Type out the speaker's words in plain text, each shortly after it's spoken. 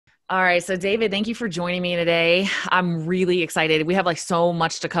All right. So David, thank you for joining me today. I'm really excited. We have like so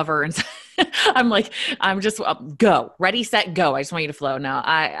much to cover. And I'm like, I'm just go ready, set, go. I just want you to flow. No, all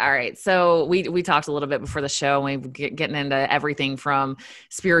right. So we talked a little bit before the show and getting into everything from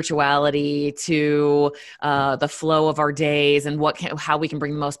spirituality to the flow of our days and how we can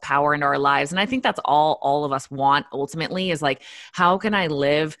bring the most power into our lives. And I think that's all of us want ultimately is like, how can I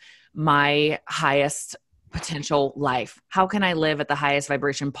live my highest potential life? How can I live at the highest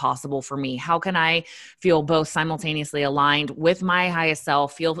vibration possible for me? How can I feel both simultaneously aligned with my highest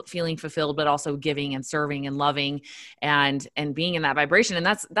self, feeling fulfilled, but also giving and serving and loving and being in that vibration? And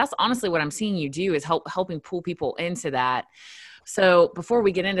that's honestly what I'm seeing you do is helping pull people into that. So before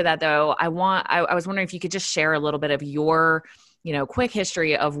we get into that though, I was wondering if you could just share a little bit of your quick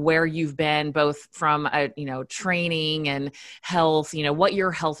history of where you've been, both from training and health, what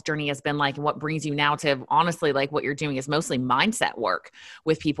your health journey has been like and what brings you now to honestly, like what you're doing is mostly mindset work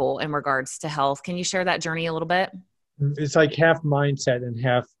with people in regards to health. Can you share that journey a little bit? It's like half mindset and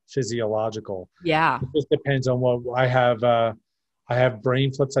half physiological. Yeah. It just depends on what I have. I have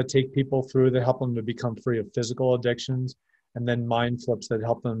brain flips I take people through that help them to become free of physical addictions, and then mind flips that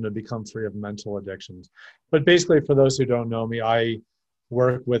help them to become free of mental addictions. But basically, for those who don't know me, I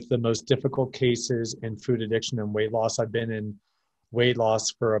work with the most difficult cases in food addiction and weight loss. I've been in weight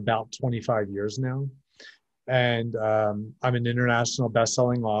loss for about 25 years now. And I'm an international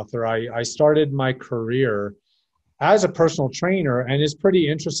bestselling author. I started my career as a personal trainer, and it's pretty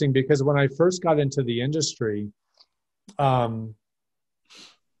interesting because when I first got into the industry, um,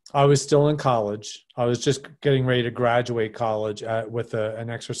 I was still in college. I was just getting ready to graduate college with an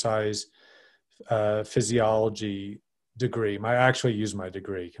exercise physiology degree. I actually used my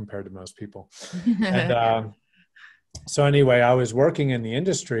degree compared to most people. And so anyway, I was working in the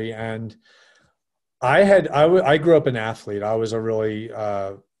industry, and I grew up an athlete. I was a really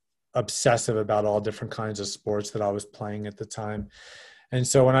obsessive about all different kinds of sports that I was playing at the time. And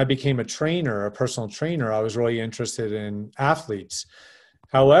so when I became a trainer, a personal trainer, I was really interested in athletes.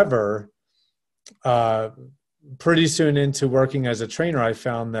 However, pretty soon into working as a trainer, I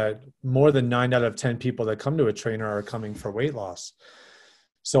found that more than 9 out of 10 people that come to a trainer are coming for weight loss.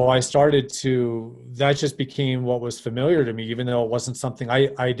 So that just became what was familiar to me, even though it wasn't something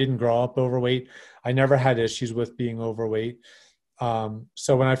I didn't grow up overweight. I never had issues with being overweight.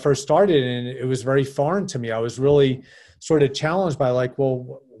 So when I first started, and it was very foreign to me, I was really sort of challenged by like,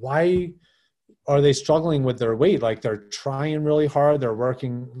 well, why are they struggling with their weight? Like they're trying really hard. They're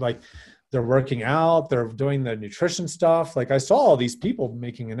working out, they're doing the nutrition stuff. Like I saw all these people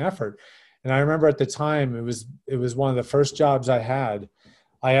making an effort. And I remember at the time, it was one of the first jobs I had.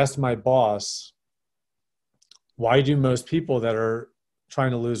 I asked my boss, why do most people that are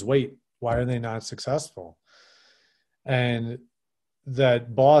trying to lose weight, why are they not successful? And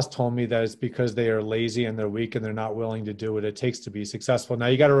that boss told me that it's because they are lazy and they're weak and they're not willing to do what it takes to be successful. Now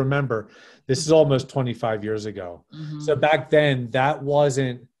you got to remember, this is almost 25 years ago. Mm-hmm. So back then that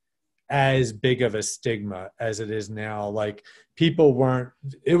wasn't as big of a stigma as it is now. Like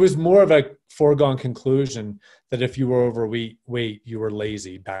it was more of a foregone conclusion that if you were overweight, you were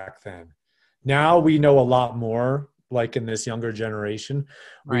lazy back then. Now we know a lot more, like in this younger generation,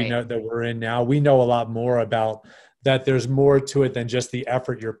 we know that we're in now, we know a lot more about that. There's more to it than just the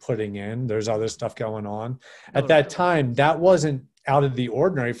effort you're putting in. There's other stuff going on. At that time, that wasn't out of the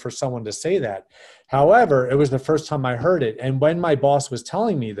ordinary for someone to say that. However, it was the first time I heard it. And when my boss was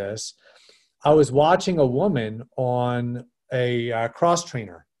telling me this, I was watching a woman on a cross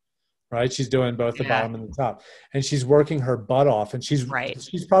trainer, right? She's doing both the bottom and the top, and she's working her butt off. And she's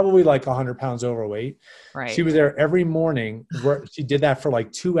probably like 100 pounds overweight. Right. She was there every morning. She did that for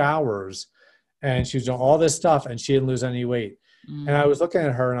like 2 hours, and she was doing all this stuff, and she didn't lose any weight. Mm. And I was looking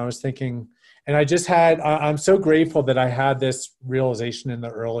at her and I was thinking, and I'm so grateful that I had this realization in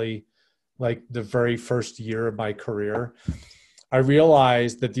the very first year of my career. I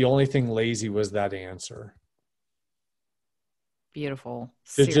realized that the only thing lazy was that answer. Beautiful.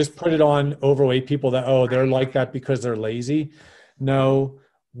 To just put it on overweight people that, they're like that because they're lazy. No,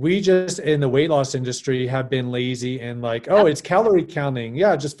 we just in the weight loss industry have been lazy and like, it's calorie counting.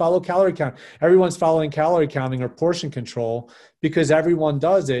 Yeah, just follow calorie count. Everyone's following calorie counting or portion control because everyone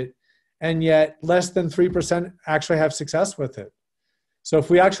does it. And yet less than 3% actually have success with it. So if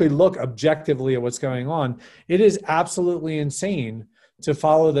we actually look objectively at what's going on, it is absolutely insane to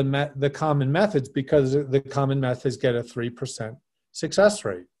follow the common methods because the common methods get a 3% success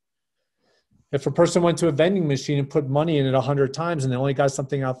rate. If a person went to a vending machine and put money in it 100 times and they only got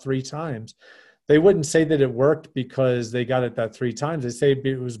something out 3 times, they wouldn't say that it worked because they got it that 3 times. They say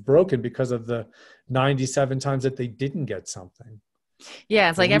it was broken because of the 97 times that they didn't get something. Yeah.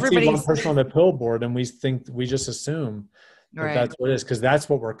 It's like We see one everybody's person on the billboard and we just assume that right. that's what it is, because that's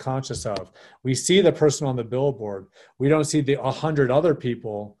what we're conscious of. We see the person on the billboard. We don't see the 100 other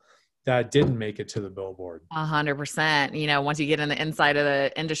people that didn't make it to the billboard. 100%. Once you get in the inside of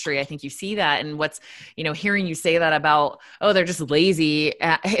the industry, I think you see that. And hearing you say that about, oh, they're just lazy.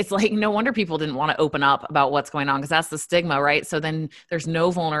 It's like, no wonder people didn't want to open up about what's going on, because that's the stigma, right? So then there's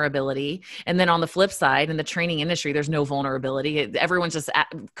no vulnerability. And then on the flip side, in the training industry, there's no vulnerability. Everyone's just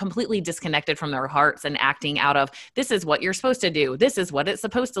completely disconnected from their hearts and acting out of, this is what you're supposed to do. This is what it's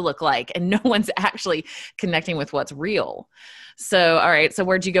supposed to look like. And no one's actually connecting with what's real. So, all right. So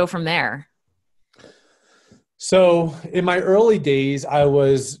where'd you go from there? So in my early days, I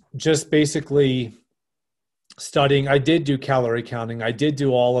was just basically studying. I did do calorie counting. I did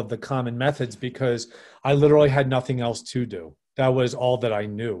do all of the common methods because I literally had nothing else to do. That was all that I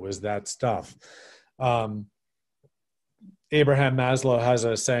knew, was that stuff. Abraham Maslow has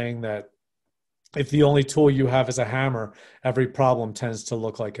a saying that if the only tool you have is a hammer, every problem tends to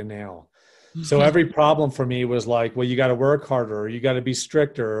look like a nail. So every problem for me was like, well, you got to work harder, or you got to be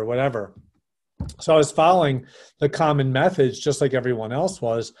stricter, or whatever. So I was following the common methods just like everyone else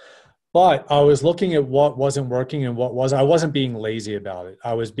was, but I was looking at what wasn't working and what was. I wasn't being lazy about it.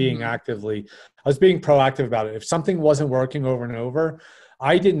 I was being proactive about it. If something wasn't working over and over,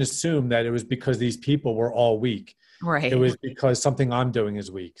 I didn't assume that it was because these people were all weak. It Right. was because something I'm doing is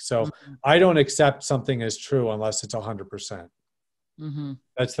weak. So I don't accept something as true unless it's 100%. Mm-hmm.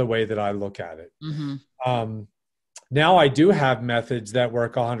 That's the way that I look at it. Mm-hmm. Now I do have methods that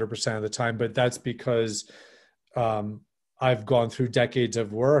work 100% of the time, but that's because I've gone through decades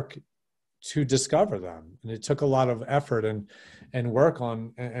of work to discover them. And it took a lot of effort and work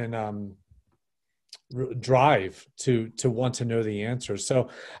on and drive to want to know the answers. So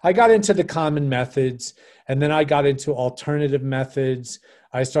I got into the common methods, and then I got into alternative methods.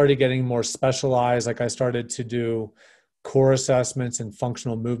 I started getting more specialized. Like I started to do core assessments and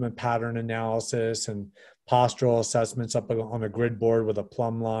functional movement pattern analysis and postural assessments up on a grid board with a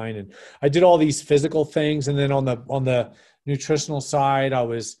plumb line. And I did all these physical things. And then on the nutritional side, I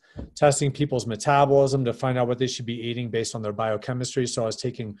was testing people's metabolism to find out what they should be eating based on their biochemistry. So I was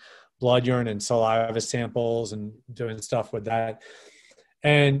taking blood, urine, and saliva samples and doing stuff with that.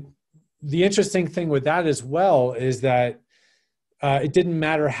 And the interesting thing with that as well is that it didn't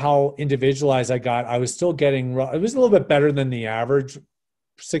matter how individualized I got. I was still getting, it was a little bit better than the average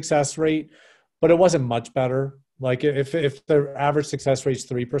success rate, but it wasn't much better. Like if the average success rate is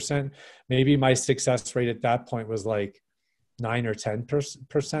 3%, maybe my success rate at that point was like 9 or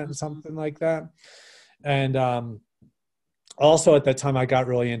 10%, something like that. And also at that time, I got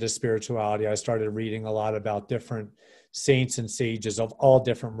really into spirituality. I started reading a lot about different saints and sages of all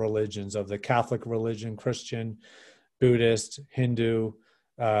different religions, of the Catholic religion, Christian, Buddhist, Hindu,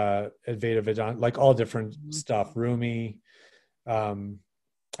 Advaita Vedanta, like all different stuff, Rumi. And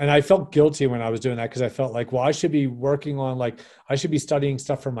I felt guilty when I was doing that, because I felt like, well, I should be working on, like, I should be studying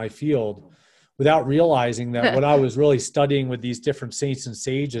stuff for my field, without realizing that what I was really studying with these different saints and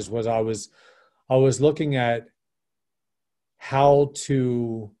sages was I was looking at how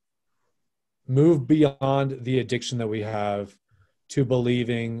to move beyond the addiction that we have to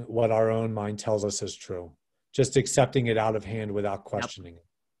believing what our own mind tells us is true, just accepting it out of hand without questioning it.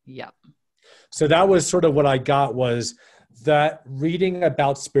 Yep. So that was sort of what I got, was that reading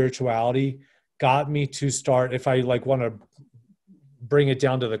about spirituality got me to start, if I like want to bring it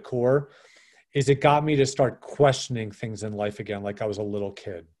down to the core, is it got me to start questioning things in life again, like I was a little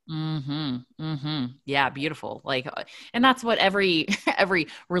kid. Mm-hmm. Mm-hmm. Yeah. Beautiful. Like, and that's what every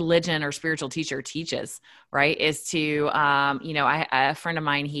religion or spiritual teacher teaches, right? Is to, a friend of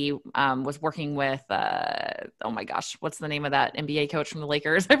mine, he was working with, oh my gosh, what's the name of that NBA coach from the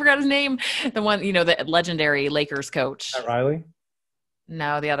Lakers? I forgot his name. The one, the legendary Lakers coach. Pat Riley?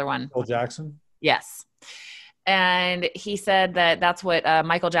 No, the other one. Phil Jackson? Yes. And he said that that's what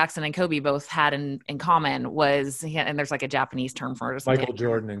Michael Jackson and Kobe both had in common was, and there's like a Japanese term for it. Michael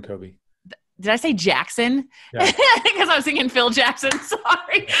Jordan and Kobe. Did I say Jackson? Yeah. Because I was thinking Phil Jackson.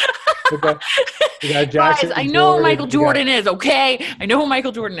 Sorry. Okay. You got Jackson, Guys, I know who Michael Jordan got... is. Okay, I know who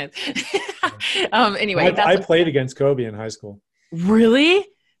Michael Jordan is. Anyway, I played against Kobe in high school. Really?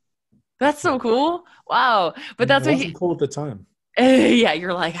 That's so cool. Wow. But that's what he cool at the time. Yeah,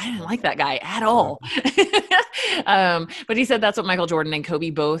 you're like, I didn't like that guy at all. But he said that's what Michael Jordan and Kobe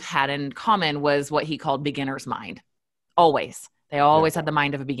both had in common, was what he called beginner's mind. Always. They always had the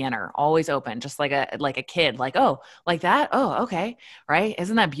mind of a beginner, always open, just like a kid, like, oh, like that. Oh, okay. Right.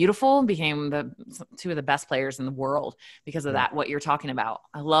 Isn't that beautiful? Became two of the best players in the world because of Yeah. that, what you're talking about.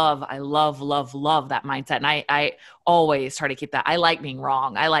 I love, love that mindset. And I always try to keep that. I like being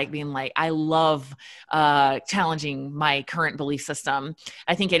wrong. I like being like, I love challenging my current belief system.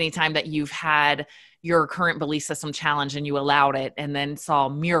 I think anytime that you've had your current belief system challenge and you allowed it and then saw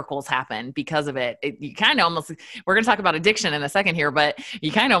miracles happen because of it, you kind of almost, we're going to talk about addiction in a second here, but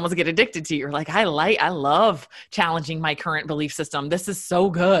you kind of almost get addicted to it. You're like, I love challenging my current belief system. This is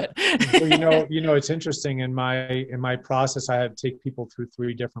so good. Well, it's interesting in my process, I have take people through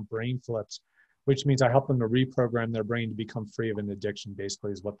 3 different brain flips, which means I help them to reprogram their brain to become free of an addiction,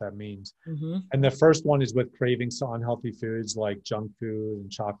 basically is what that means. Mm-hmm. And the first one is with cravings to unhealthy foods like junk food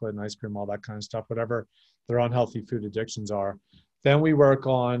and chocolate and ice cream, all that kind of stuff, whatever their unhealthy food addictions are. Then we work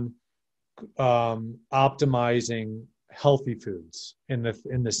on optimizing healthy foods in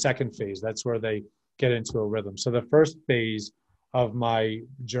the second phase. That's where they get into a rhythm. So the first phase of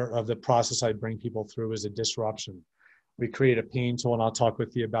the process I bring people through is a disruption. We create a pain tool, and I'll talk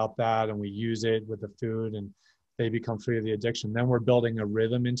with you about that, and we use it with the food and they become free of the addiction. Then we're building a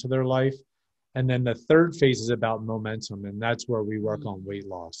rhythm into their life. And then the third phase is about momentum, and that's where we work on weight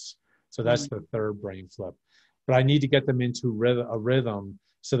loss. So that's the third brain flip. But I need to get them into a rhythm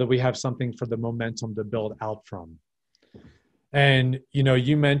so that we have something for the momentum to build out from. And,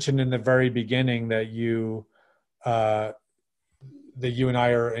 you mentioned in the very beginning that you and I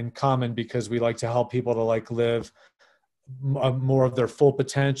are in common because we like to help people to like live more of their full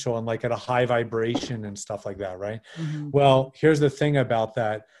potential and like at a high vibration and stuff like that, right? Mm-hmm. Well, here's the thing about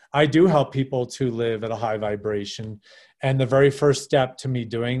that. I do help people to live at a high vibration. And the very first step to me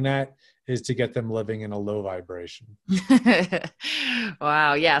doing that is to get them living in a low vibration.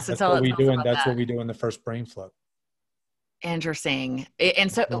 Wow. Yeah. So That's tell what us we do. And about that's that. what we do in the first brain flip. Interesting. And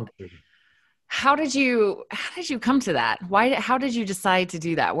so how did you come to that? How did you decide to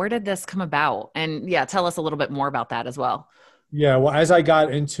do that? Where did this come about? And yeah, tell us a little bit more about that as well. Yeah. Well, as I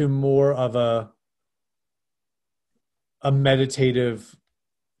got into more of a meditative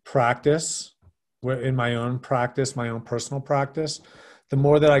practice in my own practice, my own personal practice, the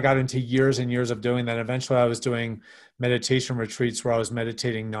more that I got into years and years of doing that, eventually I was doing meditation retreats where I was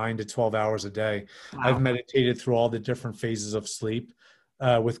meditating 9 to 12 hours a day. Wow. I've meditated through all the different phases of sleep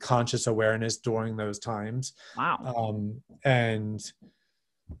with conscious awareness during those times. Wow. And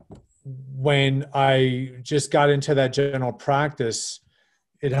when I just got into that general practice,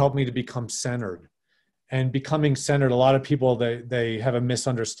 it helped me to become centered. And becoming centered, a lot of people, they have a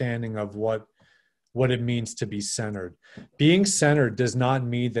misunderstanding of what it means to be centered. Being centered does not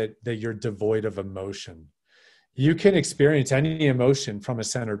mean that you're devoid of emotion. You can experience any emotion from a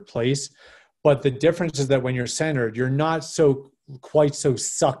centered place, but the difference is that when you're centered, you're not quite so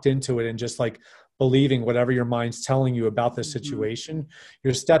sucked into it and just like believing whatever your mind's telling you about the situation.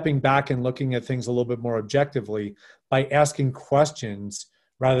 You're stepping back and looking at things a little bit more objectively by asking questions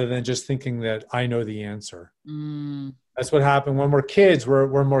rather than just thinking that I know the answer. That's what happened when we're kids.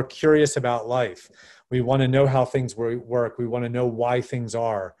 We're more curious about life. We want to know how things work. We want to know why things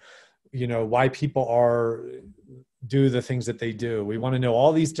are, why people do the things that they do. We want to know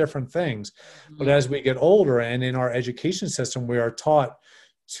all these different things. But as we get older and in our education system, we are taught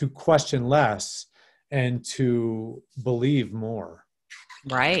to question less and to believe more.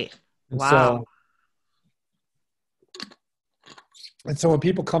 Right. And wow. So when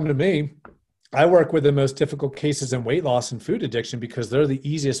people come to me, I work with the most difficult cases in weight loss and food addiction because they're the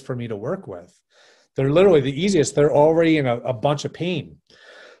easiest for me to work with. They're literally the easiest. They're already in a bunch of pain.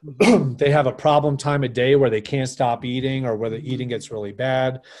 They have a problem time of day where they can't stop eating or where the eating gets really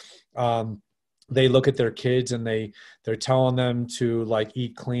bad. They look at their kids and they're telling them to like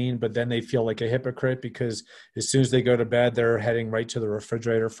eat clean, but then they feel like a hypocrite because as soon as they go to bed, they're heading right to the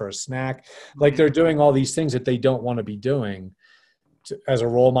refrigerator for a snack. Like they're doing all these things that they don't want to be doing as a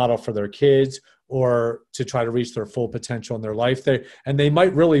role model for their kids or to try to reach their full potential in their life. They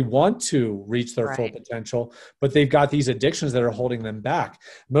might really want to reach their full potential, but they've got these addictions that are holding them back.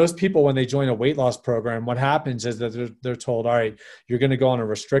 Most people, when they join a weight loss program, what happens is that they're told, all right, you're going to go on a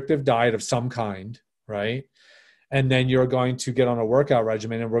restrictive diet of some kind, right? And then you're going to get on a workout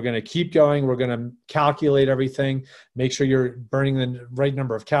regimen and we're going to keep going. We're going to calculate everything, make sure you're burning the right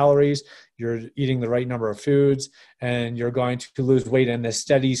number of calories, you're eating the right number of foods, and you're going to lose weight in this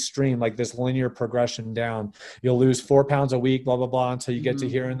steady stream, like this linear progression down. You'll lose 4 pounds a week, blah, blah, blah, until you get to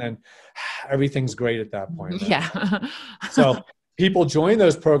here. And then everything's great at that point. Right? Yeah. So people join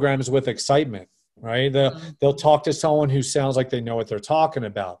those programs with excitement, right? They'll talk to someone who sounds like they know what they're talking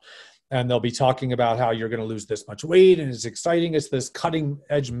about. and they'll be talking about how you're going to lose this much weight and it's exciting. It's this cutting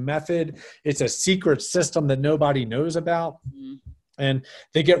edge method. It's a secret system that nobody knows about. Mhm. And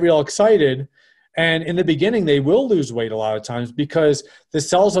they get real excited. And in the beginning, they will lose weight a lot of times because the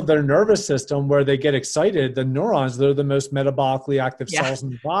cells of their nervous system where they get excited, the neurons, they're the most metabolically active cells in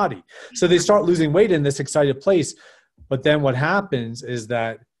the body. So they start losing weight in this excited place. But then what happens is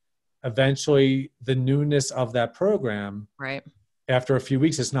that eventually the newness of that program, Right. after a few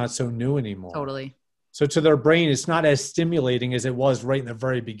weeks, it's not so new anymore. Totally. So to their brain, it's not as stimulating as it was right in the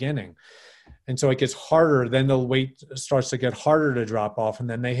very beginning. And so it gets harder. Then the weight starts to get harder to drop off. And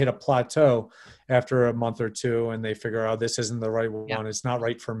then they hit a plateau after a month or two and they figure out this isn't the right one. It's not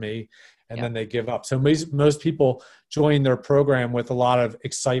right for me. And then they give up. So most people join their program with a lot of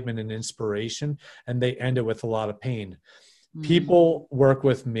excitement and inspiration, and they end it with a lot of pain. Mm-hmm. People work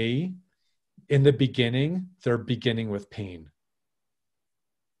with me in the beginning. They're beginning with pain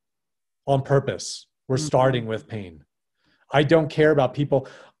on purpose. We're starting with pain. I don't care about people.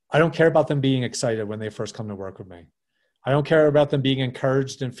 I don't care about them being excited when they first come to work with me. I don't care about them being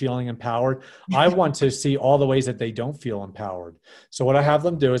encouraged and feeling empowered. I want to see all the ways that they don't feel empowered. So what I have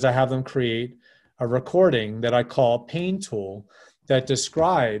them do is I have them create a recording that I call Pain Tool that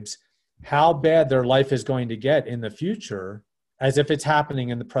describes how bad their life is going to get in the future, as if it's happening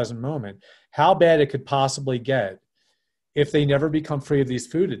in the present moment, how bad it could possibly get if they never become free of these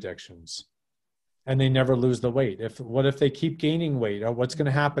food addictions. And they never lose the weight. What if they keep gaining weight? Or what's going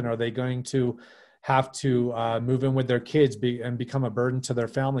to happen? Are they going to have to move in with their kids and become a burden to their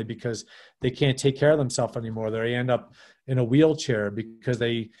family because they can't take care of themselves anymore? They end up in a wheelchair because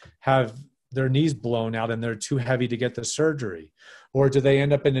they have their knees blown out and they're too heavy to get the surgery? Or do they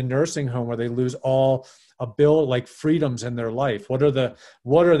end up in a nursing home where they lose all like freedoms in their life? What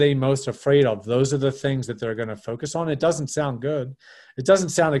are they most afraid of? Those are the things that they're going to focus on. It doesn't sound good. It doesn't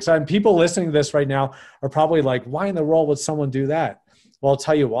sound exciting. People listening to this right now are probably like, why in the world would someone do that? Well, I'll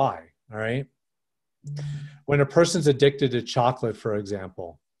tell you why. All right. When a person's addicted to chocolate, for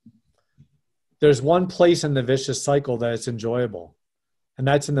example, there's one place in the vicious cycle that it's enjoyable. And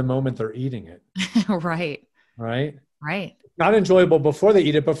that's in the moment they're eating it. Right. Right. Right. Not enjoyable before they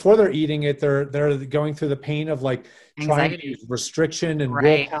eat it. Before they're eating it, they're going through the pain of like trying to use restriction and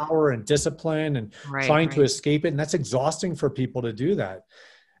willpower and discipline and trying to escape it. And that's exhausting for people to do that.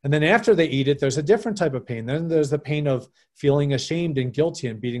 And then after they eat it, there's a different type of pain. Then there's the pain of feeling ashamed and guilty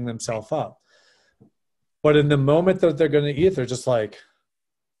and beating themselves up. But in the moment that they're going to eat, they're just like,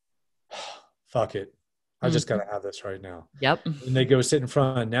 fuck it. I just got to have this right now. Yep. And they go sit in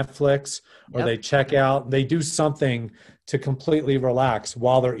front of Netflix or they check out, they do something to completely relax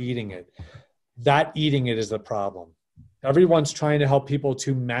while they're eating it. That eating it is the problem. Everyone's trying to help people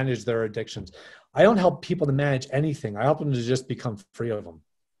to manage their addictions. I don't help people to manage anything. I help them to just become free of them.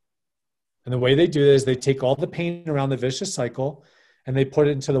 And the way they do this is they take all the pain around the vicious cycle and they put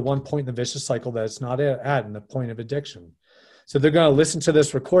it into the one point in the vicious cycle that it's not at, in the point of addiction. So they're going to listen to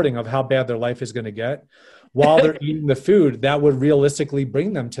this recording of how bad their life is going to get while they're eating the food that would realistically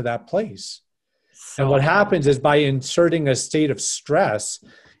bring them to that place. And what happens is by inserting a state of stress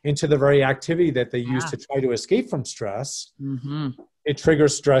into the very activity that they use to try to escape from stress, it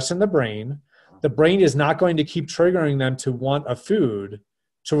triggers stress in the brain. The brain is not going to keep triggering them to want a food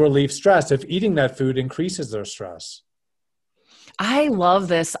to relieve stress if eating that food increases their stress. I love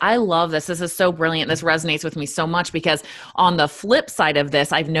this. I love this. This is so brilliant. This resonates with me so much because on the flip side of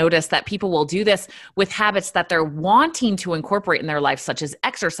this, I've noticed that people will do this with habits that they're wanting to incorporate in their life, such as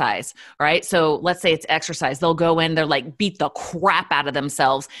exercise, right? So let's say it's exercise. They'll go in, they're like beat the crap out of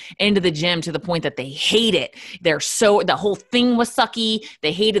themselves into the gym to the point that they hate it. The whole thing was sucky.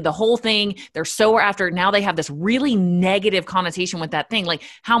 They hated the whole thing. They're so after, now they have this really negative connotation with that thing. Like,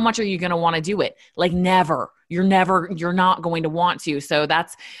 how much are you going to want to do it? Like, never. You're not going to want to. So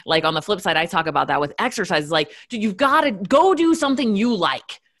that's like on the flip side, I talk about that with exercise. Like, dude, you've got to go do something you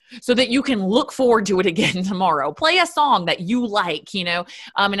like so that you can look forward to it again tomorrow. Play a song that you like, you know?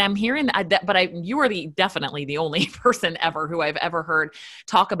 And I'm hearing that, but you are definitely the only person ever who I've ever heard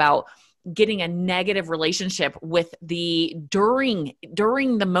talk about getting a negative relationship with during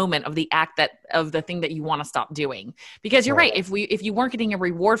the moment of the act of the thing that you want to stop doing. Because you're right. If you weren't getting a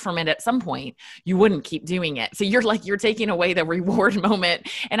reward from it at some point, you wouldn't keep doing it. So you're taking away the reward moment.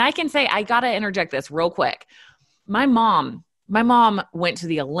 And I can say, I got to interject this real quick. My mom went to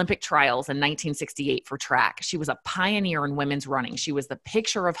the Olympic trials in 1968 for track. She was a pioneer in women's running. She was the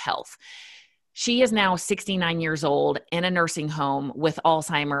picture of health. She is now 69 years old in a nursing home with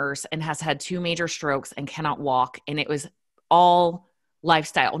Alzheimer's and has had 2 major strokes and cannot walk. And it was all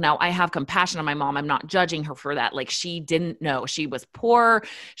lifestyle. Now, I have compassion on my mom. I'm not judging her for that. Like, she didn't know. She was poor.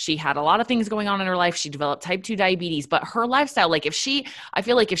 She had a lot of things going on in her life. She developed type 2 diabetes, but her lifestyle, like I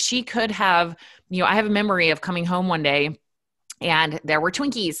feel like if she could have, I have a memory of coming home one day and there were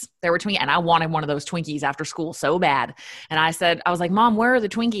Twinkies. And I wanted one of those Twinkies after school so bad. And I was like, Mom, where are the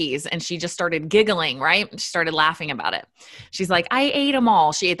Twinkies? And she just started giggling, right? She started laughing about it. She's like, I ate them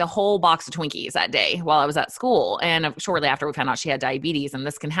all. She ate the whole box of Twinkies that day while I was at school. And shortly after, we found out she had diabetes, and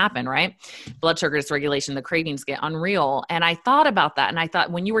this can happen, right? Blood sugar dysregulation, the cravings get unreal. And I thought about that. And I thought,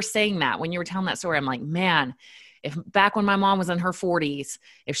 when you were saying that, when you were telling that story, I'm like, man, if back when my mom was in her 40s,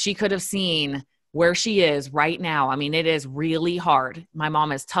 if she could have seen where she is right now. I mean, it is really hard. My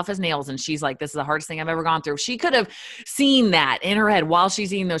mom is tough as nails, and she's like, this is the hardest thing I've ever gone through. She could have seen that in her head while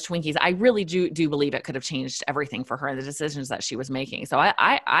she's eating those Twinkies. I really do believe it could have changed everything for her and the decisions that she was making. So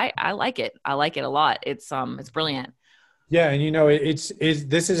I like it. I like it a lot. It's brilliant. Yeah. And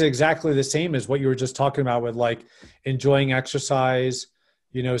this is exactly the same as what you were just talking about with like enjoying exercise,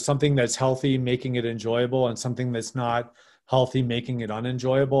 something that's healthy, making it enjoyable, and something that's not healthy, making it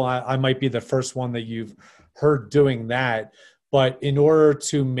unenjoyable. I might be the first one that you've heard doing that, but in order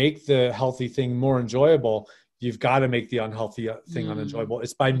to make the healthy thing more enjoyable, you've got to make the unhealthy thing unenjoyable.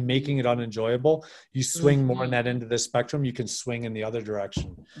 It's by making it unenjoyable. You swing more in that end of the spectrum. You can swing in the other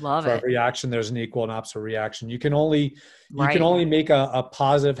direction. Love For it. every action, there's an equal and opposite reaction. You can only make a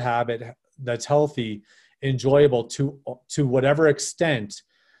positive habit that's healthy enjoyable to whatever extent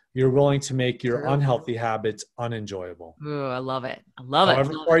you're willing to make your unhealthy habits unenjoyable. Ooh, I love it. I love it.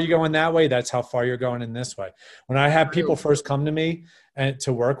 However far you're going that way, that's how far you're going in this way. When I have people first come to me and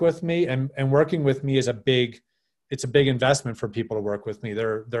to work with me, and working with me is it's a big investment for people to work with me.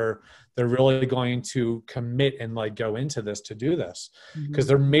 They're really going to commit and like go into this to do this, because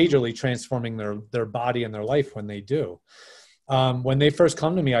they're majorly transforming their body and their life when they do. When they first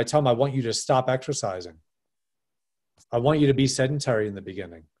come to me, I tell them, I want you to stop exercising. I want you to be sedentary in the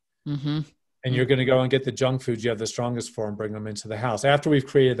beginning. And you're going to go and get the junk foods you have the strongest for and bring them into the house. After we've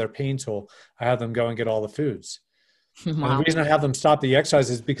created their pain tool, I have them go and get all the foods. Wow. And the reason I have them stop the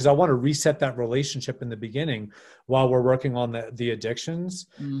exercise is because I want to reset that relationship in the beginning while we're working on the addictions.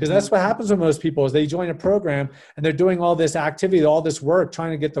 Because that's what happens with most people is they join a program and they're doing all this activity, all this work,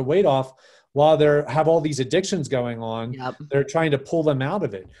 trying to get the weight off while they have all these addictions going on. Yep. They're trying to pull them out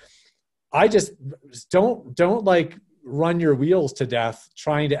of it. I just don't like run your wheels to death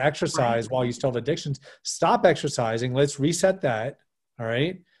trying to exercise while you still have addictions. Stop exercising. Let's reset that. All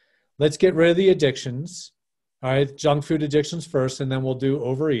right. Let's get rid of the addictions. All right. Junk food addictions first, and then we'll do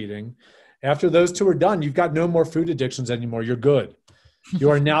overeating. After those two are done, you've got no more food addictions anymore. You're good.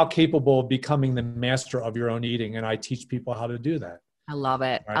 You are now capable of becoming the master of your own eating. And I teach people how to do that. I love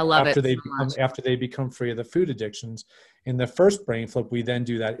it. Right? I love After they become free of the food addictions in the first brain flip, we then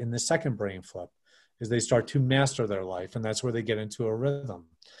do that in the second brain flip. Is they start to master their life, and that's where they get into a rhythm.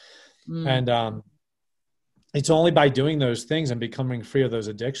 And it's only by doing those things and becoming free of those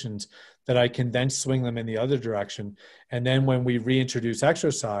addictions that I can then swing them in the other direction. And then when we reintroduce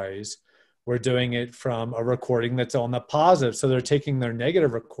exercise, we're doing it from a recording that's on the positive. So they're taking their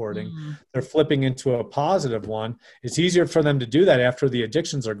negative recording, they're flipping into a positive one. It's easier for them to do that after the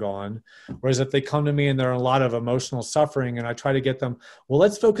addictions are gone. Whereas if they come to me and they're in a lot of emotional suffering and I try to get them, well,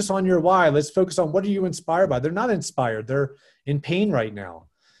 let's focus on your why. Let's focus on what are you inspired by? They're not inspired. They're in pain right now.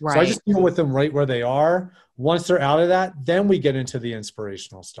 Right. So I just deal with them right where they are. Once they're out of that, then we get into the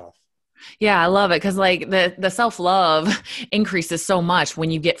inspirational stuff. Yeah, I love it because like the self-love increases so much when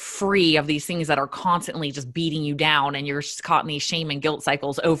you get free of these things that are constantly just beating you down and you're just caught in these shame and guilt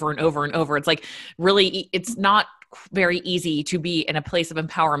cycles over and over and over. It's like really, it's not very easy to be in a place of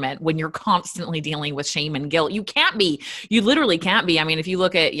empowerment when you're constantly dealing with shame and guilt. You literally can't be. I mean, if you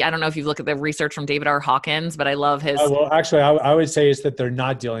look at, I don't know if you've looked at the research from David R. Hawkins, but I love his. Well, actually, I would say is that they're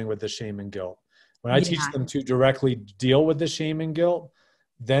not dealing with the shame and guilt. When I teach them to directly deal with the shame and guilt,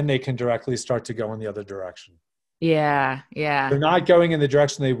 then they can directly start to go in the other direction. Yeah. Yeah. They're not going in the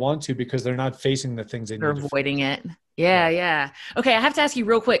direction they want to because they're not facing the things they're avoiding it. Yeah. Yeah. Okay. I have to ask you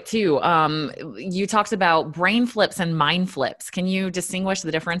real quick too. You talked about brain flips and mind flips. Can you distinguish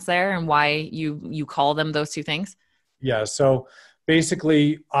the difference there and why you call them those two things? Yeah. So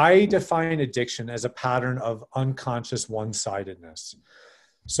basically I define addiction as a pattern of unconscious one-sidedness.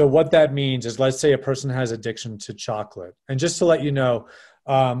 So what that means is, let's say a person has addiction to chocolate. And just to let you know,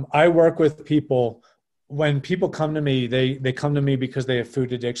 I work with people. When people come to me, they come to me because they have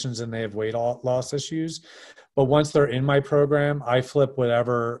food addictions and they have weight loss issues. But once they're in my program, I flip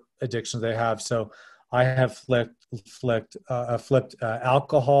whatever addictions they have. So I have flipped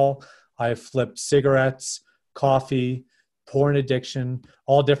alcohol. I've flipped cigarettes, coffee, porn addiction,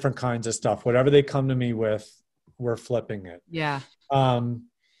 all different kinds of stuff. Whatever they come to me with, we're flipping it. Yeah.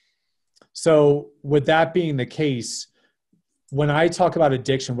 So with that being the case, when I talk about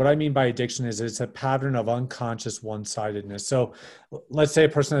addiction, what I mean by addiction is it's a pattern of unconscious one-sidedness. So let's say a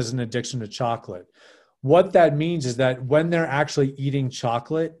person has an addiction to chocolate. What that means is that when they're actually eating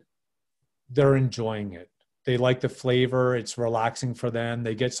chocolate, they're enjoying it. They like the flavor. It's relaxing for them.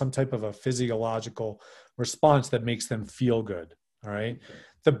 They get some type of a physiological response that makes them feel good. All right.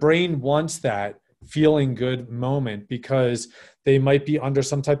 The brain wants that feeling good moment because they might be under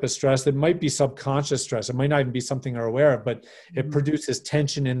some type of stress. It might be subconscious stress. It might not even be something they're aware of, but it produces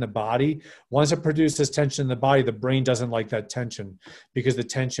tension in the body. Once it produces tension in the body, the brain doesn't like that tension because the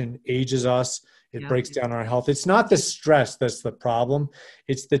tension ages us. It breaks down our health. It's not the stress that's the problem.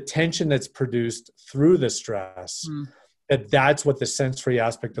 It's the tension that's produced through the stress. That's what the sensory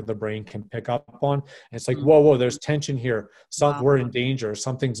aspect of the brain can pick up on. And it's like, whoa, there's tension here. We're in danger.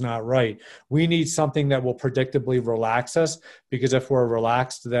 Something's not right. We need something that will predictably relax us, because if we're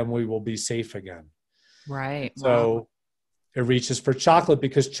relaxed, then we will be safe again. Right. So it reaches for chocolate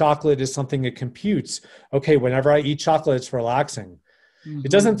because chocolate is something that computes. Okay, whenever I eat chocolate, it's relaxing.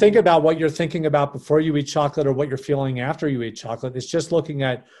 It doesn't think about what you're thinking about before you eat chocolate or what you're feeling after you eat chocolate. It's just looking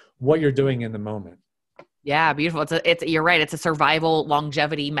at what you're doing in the moment. Yeah, beautiful. You're right. It's a survival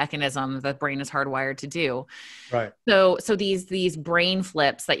longevity mechanism that the brain is hardwired to do. Right. So these brain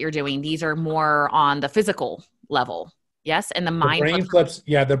flips that you're doing, these are more on the physical level. Yes. And the mind flips.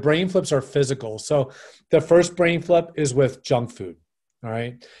 Yeah. The brain flips are physical. So the first brain flip is with junk food. All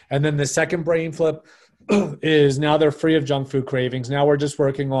right. And then the second brain flip is now they're free of junk food cravings. Now we're just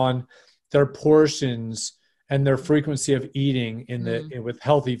working on their portions and their frequency of eating with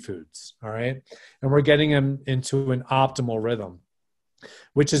healthy foods. All right. And we're getting them into an optimal rhythm,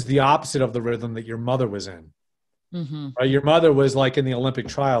 which is the opposite of the rhythm that your mother was in. Right? Your mother was like in the Olympic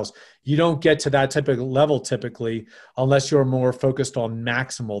trials. You don't get to that type of level typically unless you're more focused on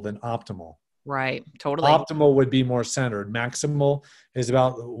maximal than optimal. Right. Totally. Optimal would be more centered. Maximal is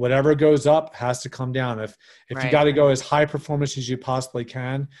about whatever goes up has to come down. If you got to go as high performance as you possibly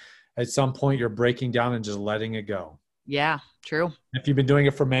can, at some point you're breaking down and just letting it go. Yeah, true. If you've been doing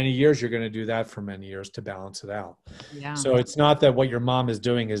it for many years, you're going to do that for many years to balance it out. Yeah. So it's not that what your mom is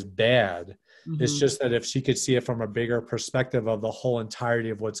doing is bad. It's just that if she could see it from a bigger perspective of the whole entirety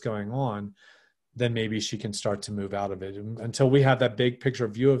of what's going on, then maybe she can start to move out of it. And until we have that big picture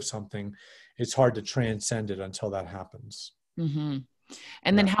view of something, it's hard to transcend it until that happens. And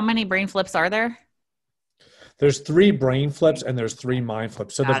then how many brain flips are there? There's 3 brain flips and there's 3 mind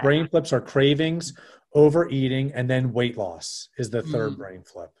flips. So the brain flips are cravings, overeating, and then weight loss is the third brain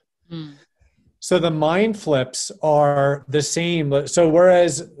flip. So the mind flips are the same. So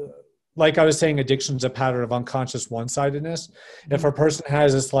whereas, like I was saying, addiction is a pattern of unconscious one-sidedness. If a person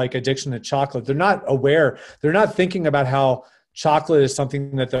has this like addiction to chocolate, they're not aware. They're not thinking about how chocolate is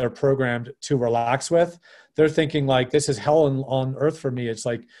something that they're programmed to relax with. They're thinking like, this is hell on earth for me. It's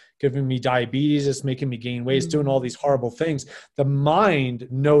like giving me diabetes. It's making me gain weight. It's doing all these horrible things. The mind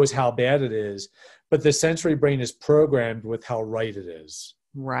knows how bad it is, but the sensory brain is programmed with how right it is.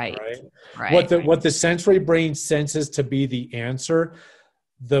 Right. What the sensory brain senses to be the answer,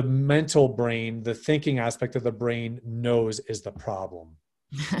 the mental brain, the thinking aspect of the brain knows is the problem.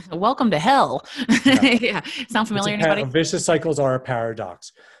 Welcome to hell. Yeah. Sound familiar to anybody? Vicious cycles are a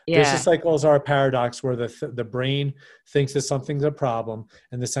paradox. Vicious cycles are a paradox where the brain thinks that something's a problem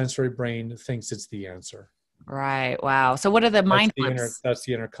and the sensory brain thinks it's the answer. Right. Wow. So what are the mind flips? That's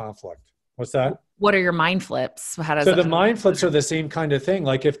the inner conflict. What's that? What are your mind flips? The mind flips are the same kind of thing.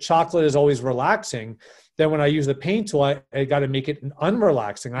 Like if chocolate is always relaxing, then when I use the pain tool, I got to make it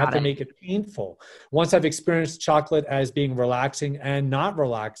unrelaxing. I have to make it painful. Once I've experienced chocolate as being relaxing and not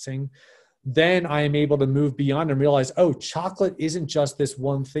relaxing, then I am able to move beyond and realize, oh, chocolate isn't just this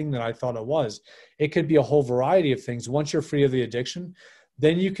one thing that I thought it was. It could be a whole variety of things. Once you're free of the addiction,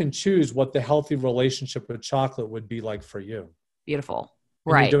 then you can choose what the healthy relationship with chocolate would be like for you. Beautiful.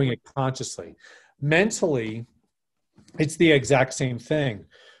 And you're doing it consciously. Mentally, it's the exact same thing.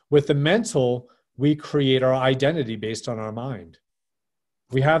 With the mental, we create our identity based on our mind.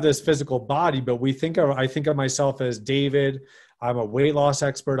 We have this physical body, but I think of myself as David. I'm a weight loss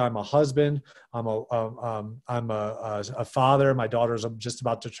expert. I'm a husband. I'm a father. My daughter's just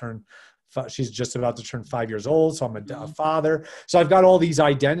about to turn. She's just about to turn 5 years old. So I'm a father. So I've got all these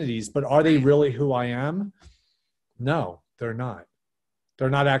identities, but are they really who I am? No, they're not. They're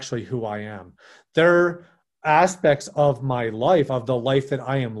not actually who I am. They're aspects of my life, of the life that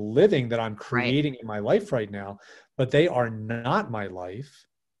I am living, that I'm creating in my life right now, but they are not my life.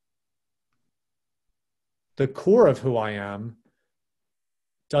 the core of who I am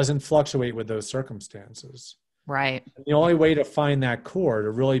doesn't fluctuate with those circumstances. Right. And the only way to find that core,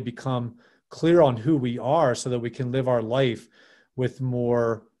 to really become clear on who we are so that we can live our life with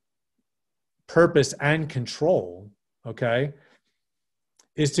more purpose and control, okay,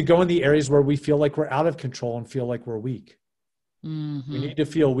 is to go in the areas where we feel like we're out of control and feel like we're weak. We need to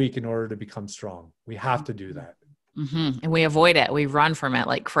feel weak in order to become strong. We have to do that. And we avoid it. We run from it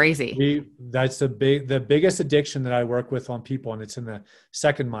like crazy. That's the biggest addiction that I work with on people, and it's in the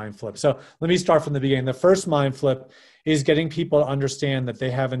second mind flip. So let me start from the beginning. The first mind flip is getting people to understand that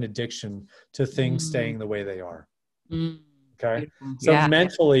they have an addiction to things staying the way they are. Okay. So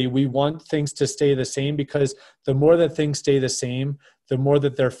mentally, we want things to stay the same, because the more that things stay the same, the more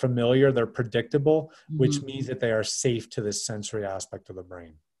that they're familiar, they're predictable, which means that they are safe to the sensory aspect of the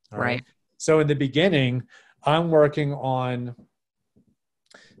brain. All right. So in the beginning, I'm working on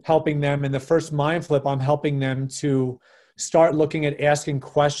helping them. In the first mind flip, I'm helping them to start looking at asking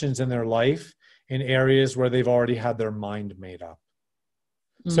questions in their life in areas where they've already had their mind made up.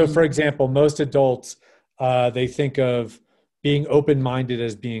 So for example, most adults, they think of being open-minded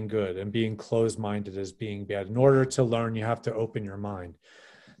as being good and being closed-minded as being bad. In order to learn, you have to open your mind.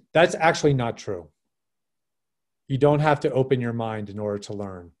 That's actually not true. You don't have to open your mind in order to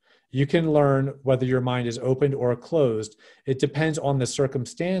learn. You can learn whether your mind is opened or closed. It depends on the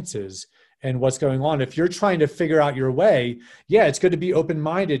circumstances and what's going on. If you're trying to figure out your way, yeah, it's good to be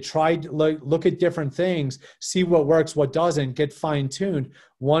open-minded. Try to look at different things, see what works, what doesn't, get fine-tuned.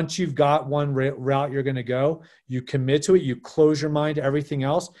 Once you've got one route you're going to go, you commit to it, you close your mind to everything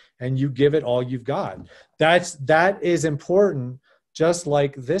else, and you give it all you've got. That is important, just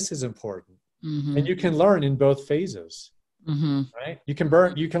like this is important. And you can learn in both phases. Right? You can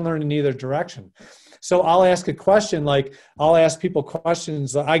learn in either direction. So I'll ask a question, like I'll ask people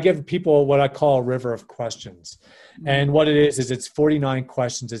questions. I give people what I call a river of questions. And what it is it's 49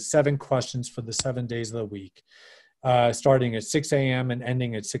 questions. It's 7 questions for the 7 days of the week, starting at 6 a.m. and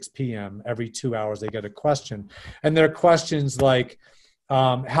ending at 6 p.m. Every 2 hours, they get a question. And they're questions like,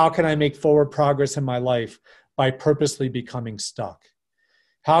 how can I make forward progress in my life by purposely becoming stuck?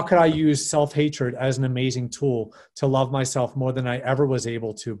 How could I use self-hatred as an amazing tool to love myself more than I ever was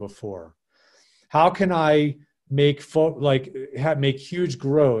able to before? How can I make huge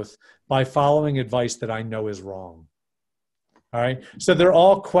growth by following advice that I know is wrong? All right. So they're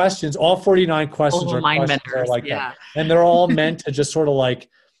all questions. All 49 questions are mind questions benders, like that. And they're all meant to just sort of like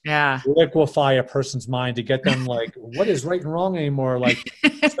liquefy a person's mind, to get them like, what is right and wrong anymore? Like,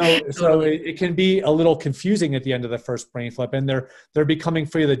 so it can be a little confusing at the end of the first brain flip, and they're becoming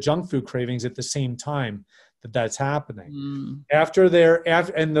free of the junk food cravings at the same time that's happening.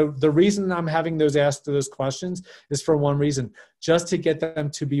 And the reason I'm having those asked those questions is for one reason, just to get them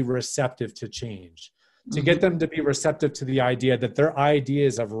to be receptive to change. To get them to be receptive to the idea that their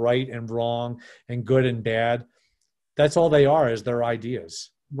ideas of right and wrong and good and bad, that's all they are, is their ideas.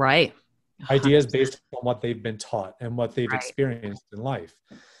 Right. 100%. Ideas based on what they've been taught and what they've experienced in life.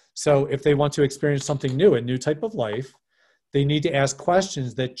 So if they want to experience something new, a new type of life, they need to ask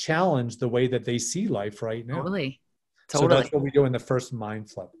questions that challenge the way that they see life right now. Totally. So that's what we do in the first mind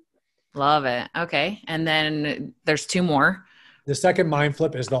flip. Love it. Okay. And then there's 2 more. The second mind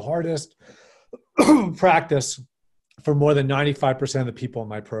flip is the hardest practice for more than 95% of the people in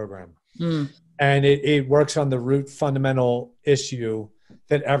my program. And it works on the root fundamental issue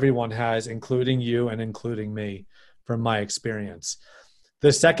that everyone has, including you and including me, from my experience.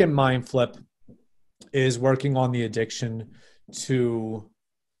 The second mind flip is working on the addiction to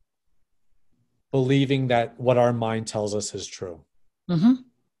believing that what our mind tells us is true.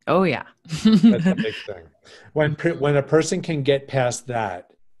 Oh yeah. That's a big thing. When a person can get past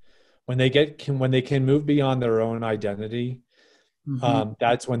that, when they can move beyond their own identity,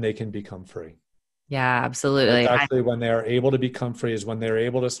 that's when they can become free. Yeah, absolutely. That's actually when they are able to become free, is when they're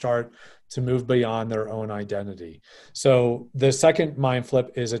able to start to move beyond their own identity. So the second mind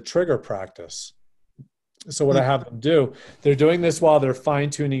flip is a trigger practice. So what I have them do, they're doing this while they're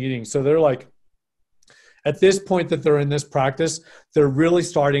fine-tuning eating. So they're like, at this point that they're in this practice, they're really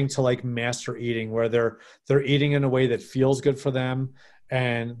starting to like master eating, where they're eating in a way that feels good for them,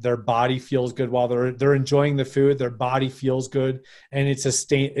 and their body feels good while they're enjoying the food. Their body feels good, and it's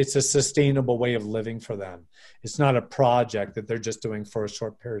a sustainable way of living for them. It's not a project that they're just doing for a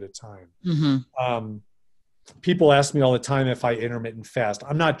short period of time. People ask me all the time if I intermittent fast.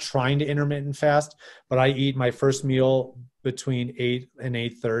 I'm not trying to intermittent fast, but I eat my first meal between 8 and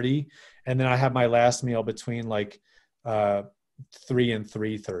 8:30, and then I have my last meal between like 3 and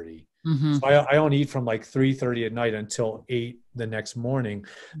 3:30. So I don't eat from like 3:30 at night until 8 the next morning,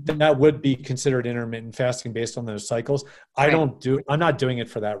 Mhm. that would be considered intermittent fasting based on those cycles. Right. I'm not doing it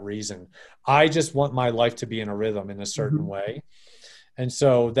for that reason. I just want my life to be in a rhythm in a certain Mhm. way. And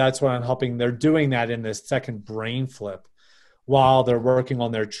so that's what I'm helping. They're doing that in this second brain flip while they're working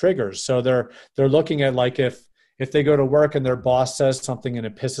on their triggers. So they're looking at, like, if they go to work and their boss says something and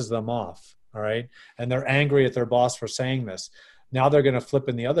it pisses them off, all right, and they're angry at their boss for saying this. Now they're going to flip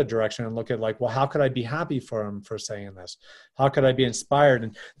in the other direction and look at, like, well, how could I be happy for him for saying this? How could I be inspired?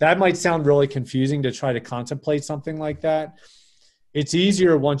 And that might sound really confusing to try to contemplate something like that. It's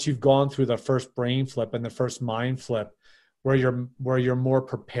easier once you've gone through the first brain flip and the first mind flip, where you're more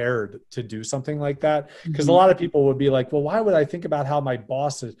prepared to do something like that. Because a Mhm. lot of people would be like, well, why would I think about how my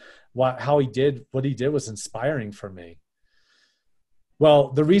boss is, how he did what he did was inspiring for me? Well,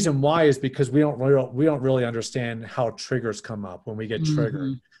 the reason why is because we don't really understand how triggers come up when we get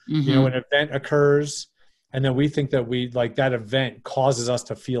triggered. Mhm. You know, Mhm. an event occurs, and then we think that that event causes us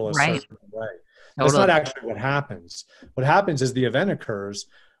to feel a Right. certain way. That's not Totally. actually what happens. What happens is the event occurs,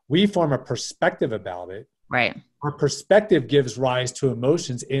 we form a perspective about it. Right. Our perspective gives rise to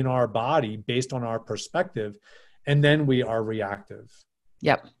emotions in our body based on our perspective, and then we are reactive.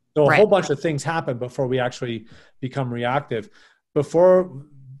 Yep. So a Right. whole bunch of things happen before we actually become reactive. Before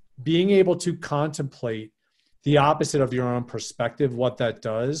being able to contemplate the opposite of your own perspective, what that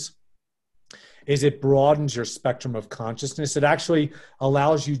does is it broadens your spectrum of consciousness. It actually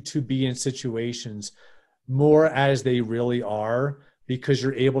allows you to be in situations more as they really are, because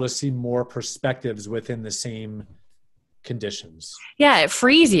you're able to see more perspectives within the same conditions. Yeah, it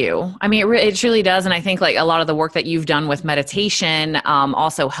frees you. I mean, it truly does. And I think like a lot of the work that you've done with meditation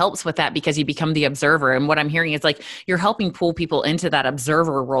also helps with that because you become the observer. And what I'm hearing is like you're helping pull people into that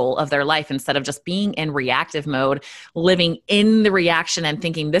observer role of their life instead of just being in reactive mode, living in the reaction and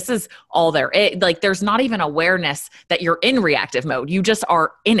thinking this is all there. Like there's not even awareness that you're in reactive mode. You just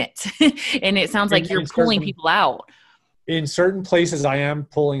are in it. And it sounds like you're In pulling certain people out. in certain places, I am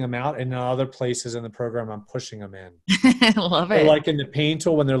pulling them out, and in other places in the program, I'm pushing them in. I love So it. like in the pain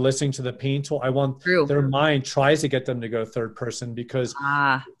tool, when they're listening to the pain tool, I want True. their mind tries to get them to go third person, because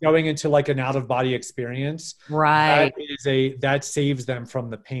Ah, going into like an out of body experience, right. that saves them from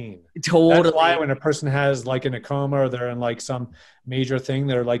the pain. That's why Totally. when a person has like in a coma or they're in like some major thing,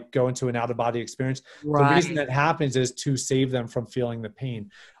 they're like go into an out of body experience. The reason Right. that happens is to save them from feeling the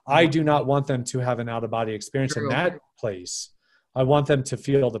pain. I Right. do not want them to have an out of body experience in True. that place. I want them to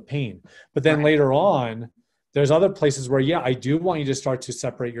feel the pain. But then Right. later on, there's other places where, yeah, I do want you to start to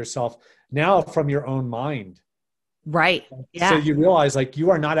separate yourself now from your own mind. Right. So Yeah. you realize like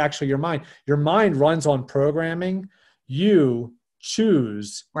you are not actually your mind. Your mind runs on programming. You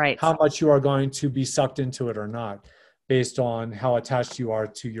choose Right. how much you are going to be sucked into it or not based on how attached you are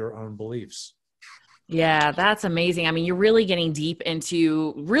to your own beliefs. Yeah, that's amazing. I mean, you're really getting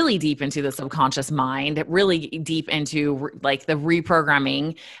really deep into the subconscious mind, really deep into like the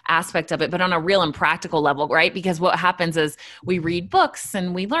reprogramming aspect of it, but on a real and practical level, right? Because what happens is we read books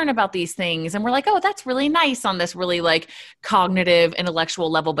and we learn about these things and we're like, oh, that's really nice on this really like cognitive,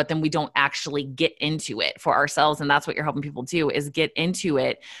 intellectual level, but then we don't actually get into it for ourselves. And that's what you're helping people do is get into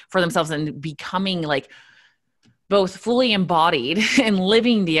it for themselves and becoming like both fully embodied and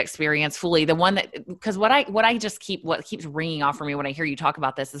living the experience fully. The one that, because what keeps ringing off for me when I hear you talk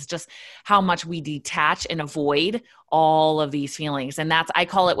about this is just how much we detach and avoid all of these feelings. And I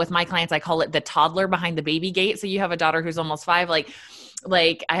call it with my clients, I call it the toddler behind the baby gate. So you have a daughter who's almost 5,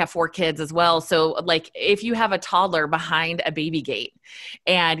 like I have 4 kids as well. So like if you have a toddler behind a baby gate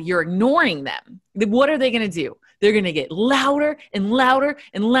and you're ignoring them, what are they going to do? They're going to get louder and louder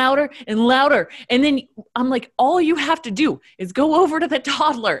and louder and louder. And then I'm like, all you have to do is go over to the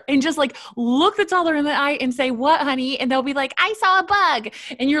toddler and just like look the toddler in the eye and say, what, honey? And they'll be like, I saw a bug.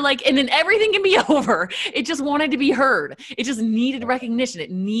 And you're like, and then everything can be over. It just wanted to be heard. It just needed recognition.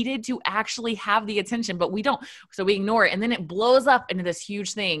 It needed to actually have the attention, but we don't. So we ignore it. And then it blows up into this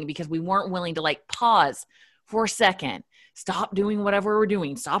huge thing because we weren't willing to like pause for a second, stop doing whatever we're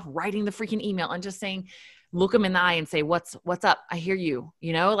doing, stop writing the freaking email and just saying, look them in the eye and say, what's up? I hear you,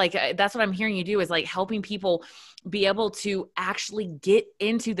 like that's what I'm hearing you do is like helping people be able to actually get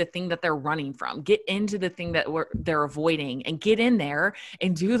into the thing that they're running from, get into the thing that they're avoiding and get in there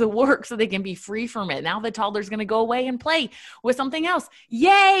and do the work so they can be free from it. Now the toddler's going to go away and play with something else.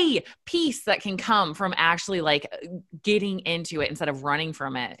 Yay! Peace that can come from actually like getting into it instead of running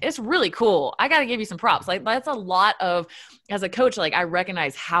from it. It's really cool. I got to give you some props. Like that's a lot of, as a coach, like I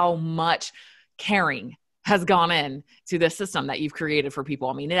recognize how much caring has gone in to this system that you've created for people.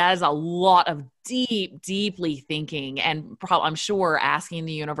 I mean, it has a lot of deeply thinking, and I'm sure asking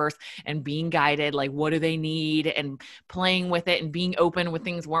the universe and being guided, like, what do they need, and playing with it and being open when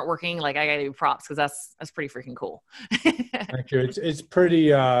things weren't working. Like, I gotta give props, because that's pretty freaking cool. Thank you. It's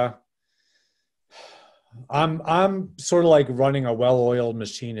pretty, I'm sort of like running a well-oiled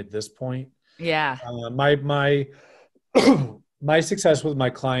machine at this point. Yeah. My my success with my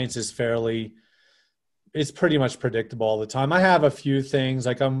clients is it's pretty much predictable all the time. I have a few things,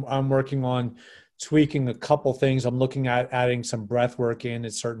 like I'm working on tweaking a couple things. I'm looking at adding some breath work in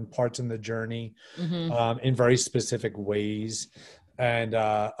at certain parts in the journey, Mm-hmm. in very specific ways. And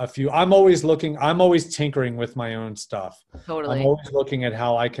I'm always tinkering with my own stuff. I'm Totally. always looking at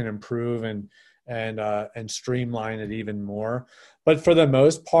how I can improve and streamline it even more. But for the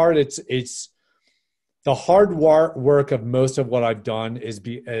most part, it's the hard work of most of what I've done is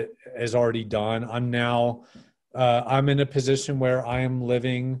already done. I'm in a position where I am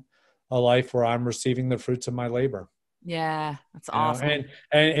living a life where I'm receiving the fruits of my labor. Yeah, that's You know, awesome.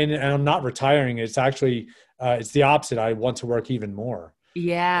 and I'm not retiring. It's actually it's the opposite. I want to work even more.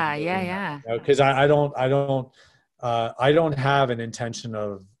 Yeah, yeah, yeah. Because I don't have an intention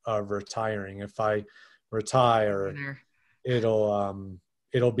of retiring. If I retire, Either.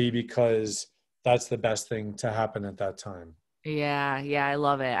 it'll be because that's the best thing to happen at that time. Yeah, yeah, I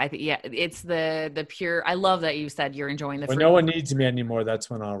love it. I think, yeah, it's the pure. I love that you said you're enjoying the When fruit. no one needs me anymore, that's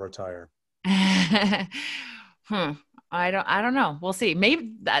when I'll retire. Hmm. I don't know. We'll see.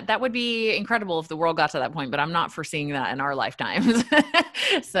 Maybe that would be incredible if the world got to that point, but I'm not foreseeing that in our lifetimes.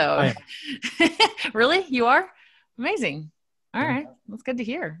 So, I am. really, you are amazing. All Yeah. right, that's good to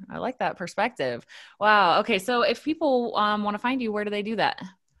hear. I like that perspective. Wow. Okay, so if people want to find you, where do they do that?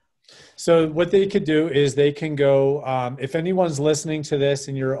 So what they could do is they can go. If anyone's listening to this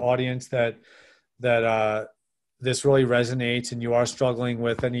in your audience that this really resonates, and you are struggling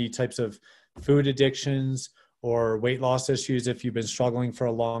with any types of food addictions or weight loss issues, if you've been struggling for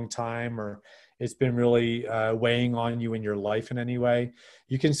a long time, or it's been really weighing on you in your life in any way,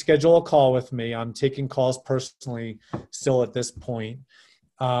 you can schedule a call with me. I'm taking calls personally still at this point.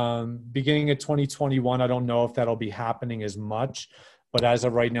 Beginning of 2021, I don't know if that'll be happening as much, but as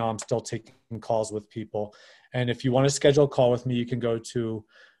of right now, I'm still taking calls with people. And if you want to schedule a call with me, you can go to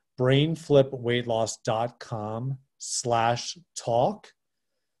brainflipweightloss.com/talk.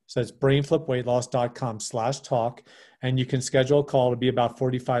 So it's brainflipweightloss.com/talk. And you can schedule a call to be about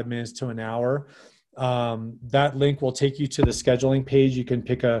 45 minutes to an hour. That link will take you to the scheduling page. You can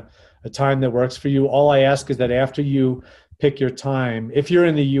pick a time that works for you. All I ask is that after you pick your time, if you're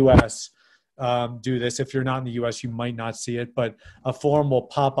in the US, do this. If you're not in the US, you might not see it, but a form will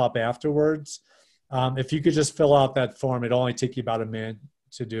pop up afterwards. If you could just fill out that form, it'll only take you about a minute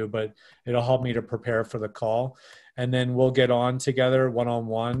to do, but it'll help me to prepare for the call. And then we'll get on together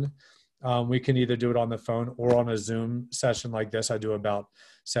one-on-one. We can either do it on the phone or on a Zoom session like this. I do about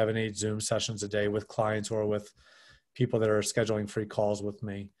 7-8 Zoom sessions a day with clients or with people that are scheduling free calls with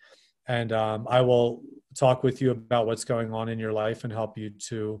me. And I will talk with you about what's going on in your life and help you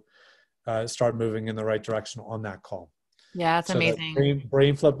to start moving in the right direction on that call. Yeah, that's So that's amazing.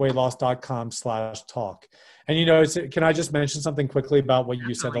 brainflipweightloss.com/talk. And, you know, can I just mention something quickly about what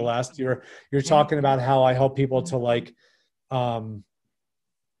you said the Definitely. last year? You're Yeah. talking about how I help people to um,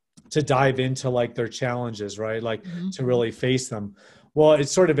 to dive into like their challenges, right? Like Mhm. to really face them. Well,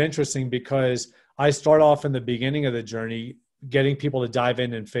 it's sort of interesting because I start off in the beginning of the journey, getting people to dive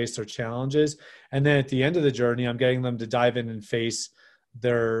in and face their challenges. And then at the end of the journey, I'm getting them to dive in and face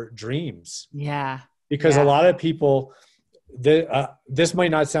their dreams. Yeah. Because a Yeah. lot of people, this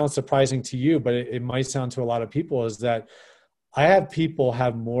might not sound surprising to you, but it might sound to a lot of people, is that I have people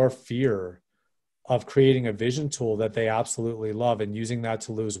have more fear of creating a vision tool that they absolutely love and using that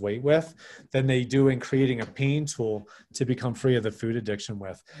to lose weight with than they do in creating a pain tool to become free of the food addiction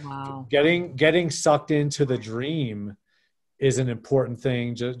with. Wow. Getting sucked into the dream is an important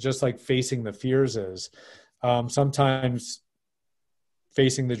thing, just like facing the fears is. Sometimes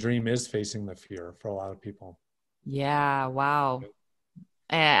facing the dream is facing the fear for a lot of people. Yeah. Wow.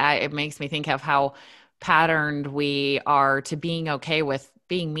 It makes me think of how patterned we are to being okay with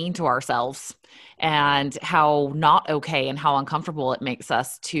being mean to ourselves, and how not okay and how uncomfortable it makes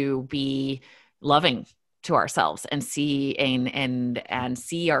us to be loving to ourselves and see and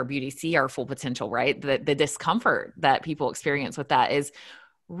see our beauty, see our full potential, right? The discomfort that people experience with that is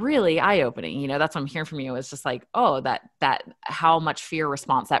really eye-opening. That's what I'm hearing from you. It's just like, oh, that how much fear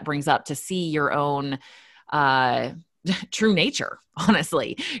response that brings up to see your own true nature,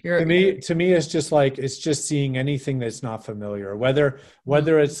 honestly. To me, it's just like, it's just seeing anything that's not familiar, whether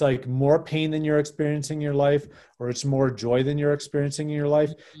Mhm. it's like more pain than you're experiencing in your life, or it's more joy than you're experiencing in your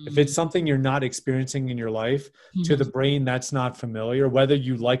life. If it's something you're not experiencing in your life, to the Mhm. brain, that's not familiar. Whether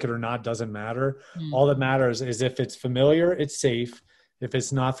you like it or not doesn't matter. Mhm. All that matters is if it's familiar, it's safe. If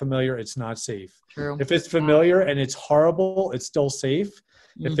it's not familiar, it's not safe. True. If it's familiar and it's horrible, it's still safe.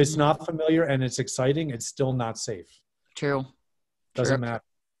 If it's Mhm. not familiar and it's exciting, it's still not safe. True. True. Doesn't matter.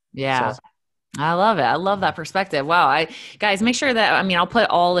 Yeah. So I love it. I love that perspective. Wow. Guys, make sure that, I mean, I'll put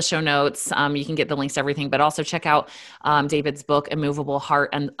all the show notes. You can get the links to everything, but also check out David's book, Immovable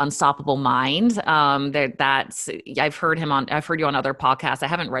Heart and Unstoppable Mind. I've heard you on other podcasts. I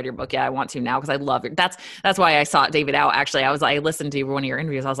haven't read your book yet. I want to now because I love it. That's why I sought David out. Actually, I listened to one of your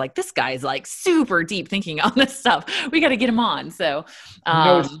interviews. I was like, this guy's like super deep thinking on this stuff. We got to get him on. So,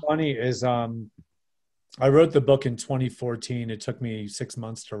 what's um, funny is I wrote the book in 2014. It took me 6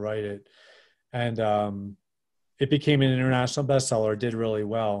 months to write it, and it became an international bestseller. It did really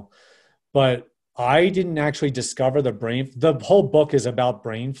well, but I didn't actually discover the brain. The whole book is about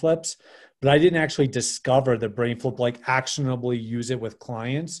brain flips, but I didn't actually discover the brain flip, like actionably use it with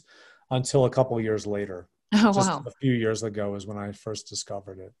clients, until a couple of years later. oh, Just wow. a few years ago is when I first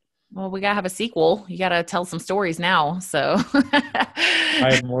discovered it. Well, we got to have a sequel. You got to tell some stories now. So I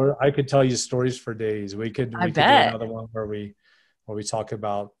have more. I could tell you stories for days. We could I we could do bet. another one where we talk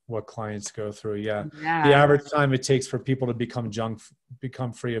about what clients go through. Yeah, the Yeah. average time it takes for people to become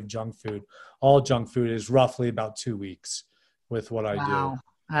free of junk food, all junk food, is roughly about 2 weeks with what I do, Wow.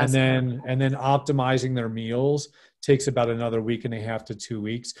 and That's then optimizing their meals takes about another week and a half to 2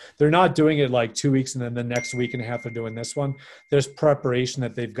 weeks. They're not doing it like 2 weeks and then the next week and a half they're doing this one. There's preparation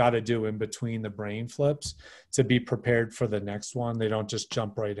that they've got to do in between the brain flips to be prepared for the next one. They don't just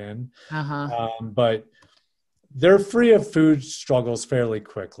jump right in. uh-huh. But they're free of food struggles fairly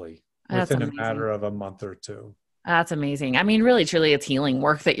quickly That's within a amazing. matter of a month or two. That's amazing. I mean, really, truly, it's healing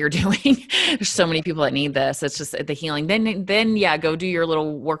work that you're doing. There's so many people that need this. It's just the healing. Then, yeah, go do your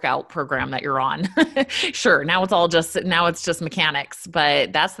little workout program that you're on. Sure. Now it's just mechanics.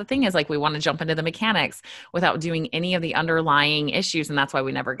 But that's the thing is like we want to jump into the mechanics without doing any of the underlying issues, and that's why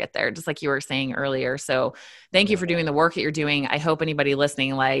we never get there. Just like you were saying earlier. So, thank you Yeah. for doing the work that you're doing. I hope anybody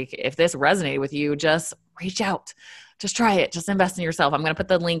listening, like, if this resonated with you, just reach out, just try it. Just invest in yourself. I'm going to put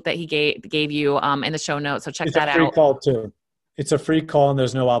the link that he gave you in the show notes. So check It's a that free out. call too. It's a free call and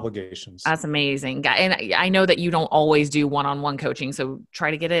there's no obligations. That's amazing. And I know that you don't always do one-on-one coaching. So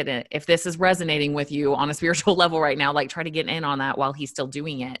try to get it. If this is resonating with you on a spiritual level right now, like try to get in on that while he's still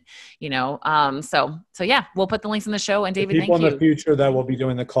doing it, so yeah, we'll put the links in the show. And The David, people thank in the you. future that will be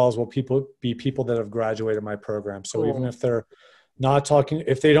doing the calls will be people that have graduated my program. So even Cool. if they're not talking,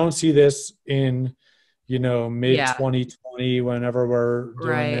 if they don't see this in, mid Yeah. 2020, whenever we're doing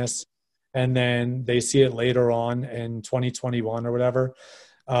Right. this, and then they see it later on in 2021 or whatever,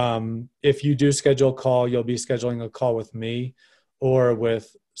 if you do schedule a call, you'll be scheduling a call with me or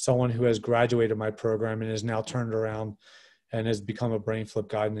with someone who has graduated my program and is now turned around and has become a brain flip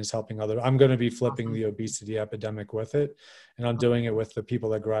guide and is helping others. I'm going to be flipping Awesome. the obesity epidemic with it. And I'm doing it with the people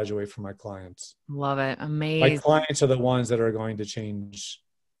that graduate from my clients. Love it. My Amazing. clients are the ones that are going to change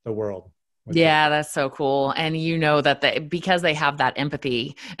the world with it. Yeah, that's so cool. And you know that because they have that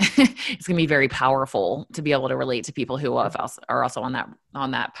empathy, it's going to be very powerful to be able to relate to people who are also on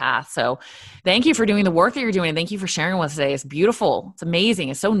that path. So, thank you for doing the work that you're doing. Thank you for sharing with us today. It's beautiful. It's amazing.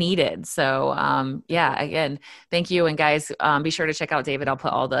 It's so needed. So, yeah, again, thank you. And guys, be sure to check out David. I'll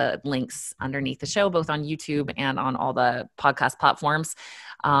put all the links underneath the show, both on YouTube and on all the podcast platforms.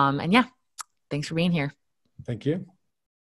 And yeah, thanks for being here. Thank you.